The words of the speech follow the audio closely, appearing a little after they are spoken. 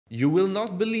You will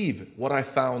not believe what I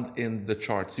found in the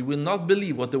charts. You will not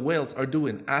believe what the whales are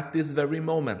doing at this very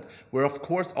moment. We're of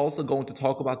course also going to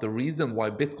talk about the reason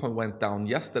why Bitcoin went down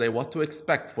yesterday, what to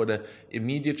expect for the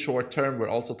immediate short term. We're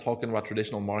also talking about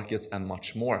traditional markets and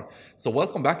much more. So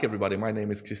welcome back everybody. My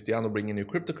name is Cristiano, bringing you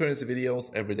cryptocurrency videos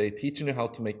every day, teaching you how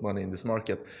to make money in this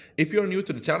market. If you're new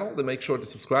to the channel, then make sure to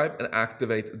subscribe and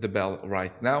activate the bell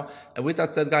right now. And with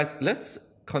that said, guys, let's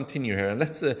continue here and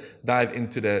let's dive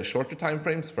into the shorter time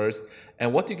frames first.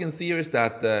 And what you can see here is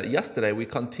that yesterday we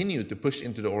continued to push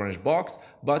into the orange box,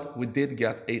 but we did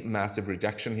get a massive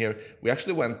rejection here. We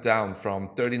actually went down from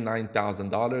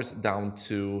 $39,000 down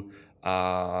to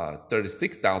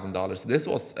 $36,000. This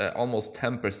was almost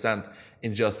 10%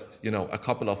 in just, a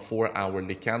couple of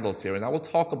 4-hourly candles here. And I will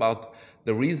talk about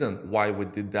the reason why we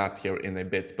did that here in a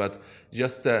bit, but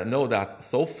just know that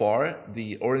so far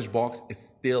the orange box is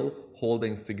still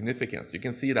holding significance. You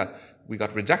can see that we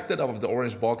got rejected out of the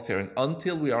orange box here, and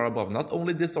until we are above not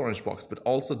only this orange box but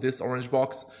also this orange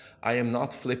box, I am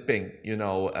not flipping,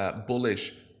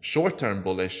 bullish, short-term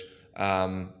bullish,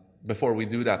 before we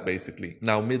do that basically.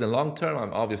 Now, mid and long term,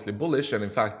 I'm obviously bullish, and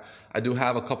in fact, I do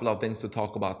have a couple of things to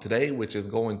talk about today, which is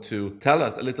going to tell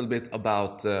us a little bit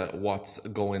about what's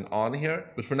going on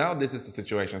here. But for now, this is the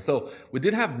situation. So we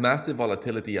did have massive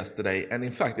volatility yesterday, and in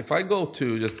fact, if I go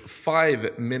to just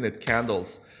 5-minute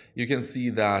candles, you can see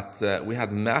that we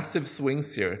had massive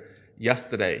swings here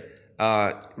yesterday.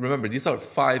 Remember, these are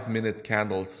 5-minute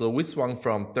candles. So we swung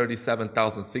from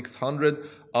 37,600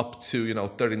 up to,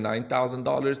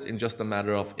 $39,000 in just a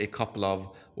matter of a couple of,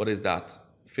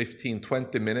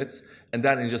 15-20 minutes. And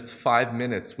then in just 5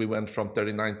 minutes, we went from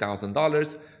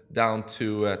 $39,000 down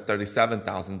to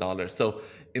 $37,000. So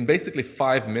in basically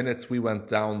 5 minutes, we went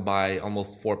down by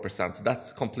almost 4%. So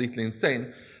that's completely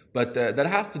insane. But that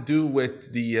has to do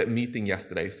with the meeting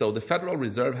yesterday. So the Federal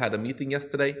Reserve had a meeting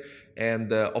yesterday.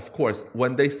 And of course,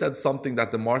 when they said something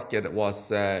that the market was,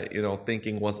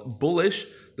 thinking was bullish,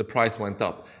 the price went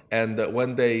up. And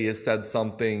when they said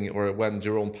something, or when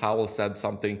Jerome Powell said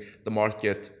something the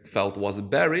market felt was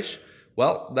bearish,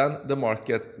 well, then the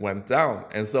market went down.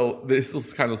 And so this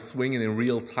was kind of swinging in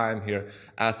real time here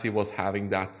as he was having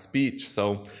that speech.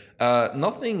 So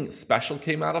nothing special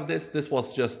came out of this. This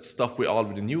was just stuff we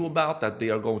already knew about, that they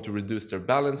are going to reduce their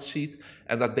balance sheet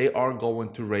and that they are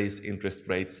going to raise interest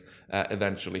rates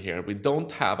eventually here. We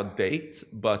don't have a date,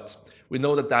 but we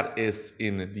know that that is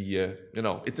in the,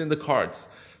 it's in the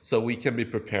cards. So we can be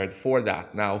prepared for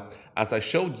that. Now, as I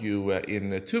showed you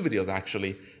in 2 videos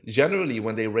actually, generally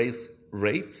when they raise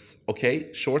rates,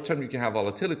 okay, short term you can have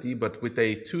volatility, but with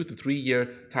a 2 to 3 year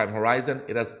time horizon,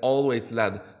 it has always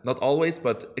led, not always,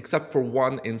 but except for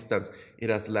one instance, it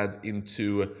has led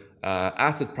into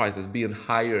asset prices being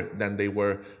higher than they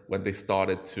were when they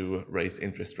started to raise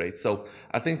interest rates. So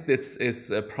I think this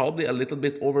is probably a little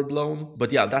bit overblown,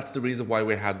 but yeah, that's the reason why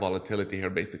we had volatility here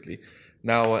basically.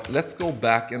 Now let's go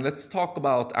back and let's talk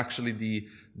about actually the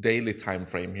daily time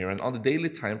frame here. And on the daily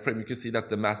time frame, you can see that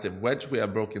the massive wedge we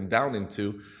have broken down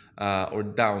into, or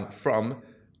down from,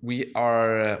 we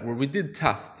are where we did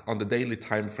test on the daily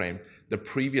time frame. The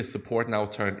previous support now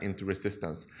turned into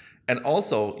resistance. And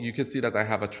also you can see that I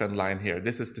have a trend line here.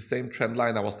 This is the same trend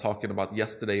line I was talking about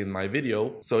yesterday in my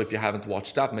video. So if you haven't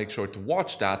watched that, make sure to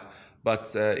watch that.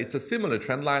 But it's a similar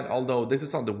trend line, although this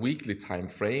is on the weekly time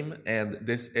frame and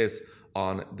this is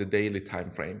on the daily time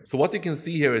frame. So what you can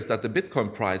see here is that the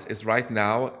Bitcoin price is right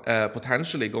now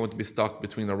potentially going to be stuck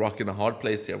between a rock and a hard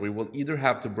place here. We will either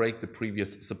have to break the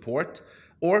previous support,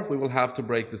 or we will have to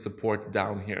break the support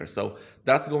down here. So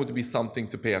that's going to be something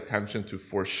to pay attention to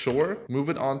for sure.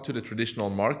 Moving on to the traditional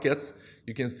markets,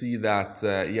 you can see that,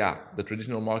 the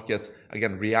traditional markets,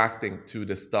 again, reacting to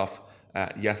the stuff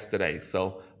yesterday.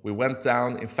 So we went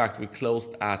down. In fact, we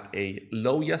closed at a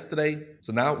low yesterday.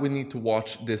 So now we need to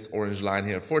watch this orange line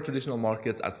here for traditional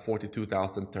markets at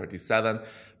 42,037.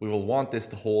 We will want this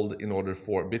to hold in order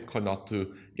for Bitcoin not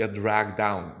to get dragged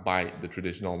down by the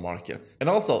traditional markets. And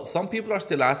also, some people are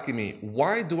still asking me,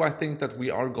 why do I think that we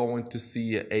are going to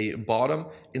see a bottom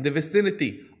in the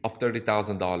vicinity of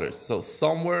 $30,000? So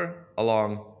somewhere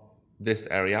along this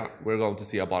area, we're going to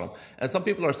see a bottom. And some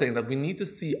people are saying that we need to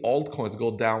see altcoins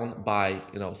go down by,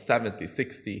 70,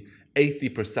 60,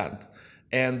 80%.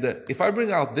 And if I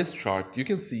bring out this chart, you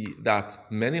can see that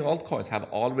many altcoins have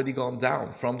already gone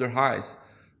down from their highs,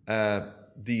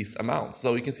 these amounts.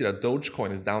 So you can see that Dogecoin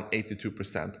is down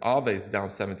 82%, Vays down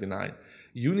 79%,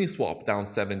 Uniswap down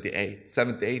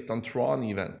 78 on Tron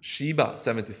even, Shiba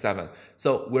 77.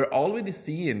 So we're already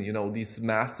seeing, these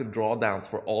massive drawdowns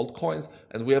for altcoins,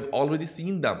 and we have already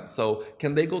seen them. So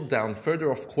can they go down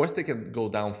further? Of course they can go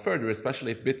down further,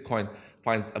 especially if Bitcoin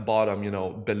finds a bottom,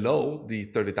 below the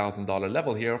 $30,000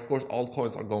 level here, of course,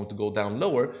 altcoins are going to go down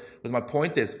lower. But my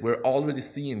point is, we're already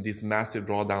seeing these massive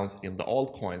drawdowns in the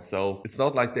altcoins. So it's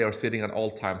not like they are sitting at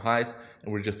all-time highs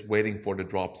and we're just waiting for the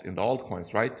drops in the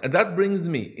altcoins, right? And that brings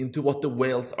me into what the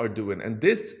whales are doing. And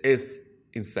this is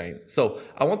insane. So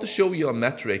I want to show you a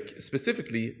metric,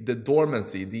 specifically the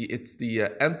dormancy. It's the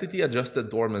entity adjusted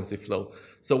dormancy flow.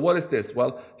 So what is this?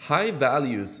 Well, high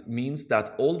values means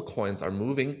that old coins are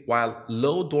moving, while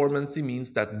low dormancy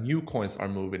means that new coins are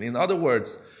moving. In other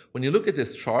words, when you look at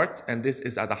this chart and this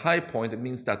is at a high point, it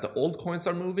means that the old coins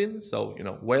are moving. So,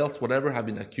 whales, whatever, have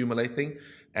been accumulating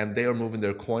and they are moving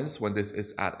their coins when this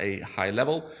is at a high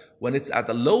level. When it's at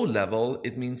a low level,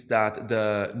 it means that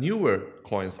the newer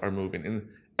coins are moving. In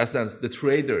essence, the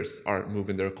traders are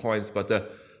moving their coins, but the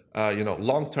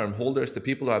long-term holders, the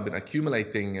people who have been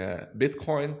accumulating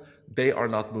Bitcoin, they are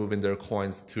not moving their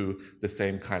coins to the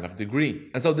same kind of degree.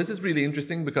 And so this is really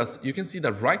interesting because you can see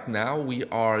that right now we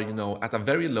are, at a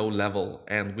very low level,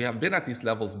 and we have been at these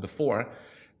levels before.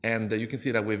 And you can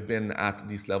see that we've been at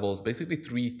these levels basically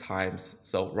 3 times.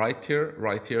 So right here,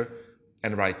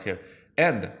 and right here.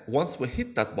 And once we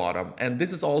hit that bottom, and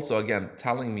this is also again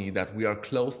telling me that we are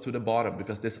close to the bottom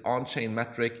because this on-chain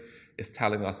metric is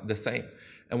telling us the same.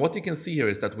 And what you can see here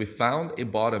is that we found a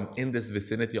bottom in this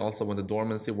vicinity also when the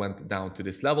dormancy went down to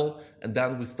this level, and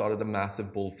then we started a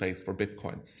massive bull phase for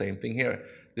Bitcoin. Same thing here.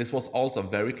 This was also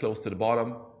very close to the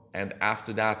bottom, and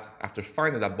after that, after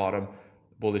finding that bottom,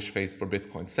 bullish phase for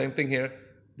Bitcoin. Same thing here.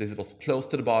 This was close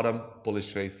to the bottom,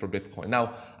 bullish phase for Bitcoin.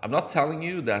 Now, I'm not telling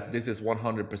you that this is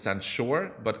 100%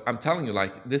 sure, but I'm telling you,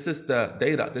 this is the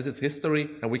data, this is history,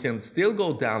 and we can still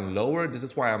go down lower. This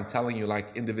is why I'm telling you,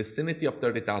 in the vicinity of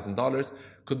 $30,000,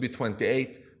 could be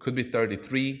 28, could be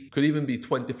 33, could even be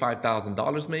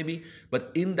 $25,000 maybe.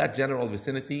 But in that general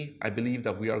vicinity, I believe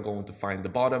that we are going to find the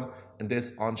bottom, and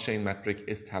this on-chain metric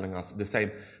is telling us the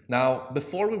same. Now,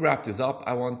 before we wrap this up,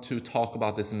 I want to talk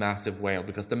about this massive whale,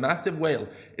 because the massive whale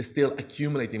is still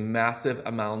accumulating massive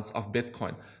amounts of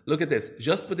Bitcoin. Look at this,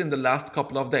 just within the last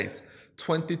couple of days,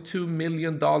 $22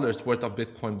 million worth of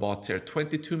Bitcoin bought here,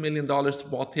 $22 million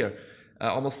bought here,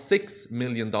 almost $6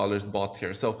 million bought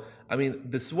here. So, I mean,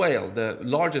 this whale, the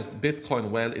largest Bitcoin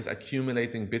whale, is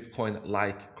accumulating Bitcoin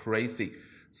like crazy.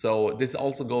 So this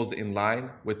also goes in line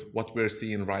with what we're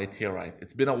seeing right here, right?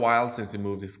 It's been a while since he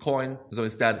moved his coin, so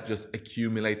instead just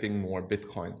accumulating more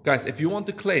Bitcoin. Guys, if you want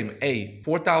to claim a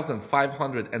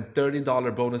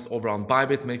 $4,530 bonus over on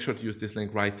Bybit, make sure to use this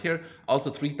link right here.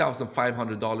 Also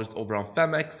 $3,500 over on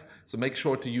Femex. So make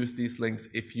sure to use these links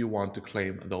if you want to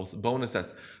claim those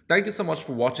bonuses. Thank you so much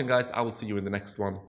for watching, guys. I will see you in the next one.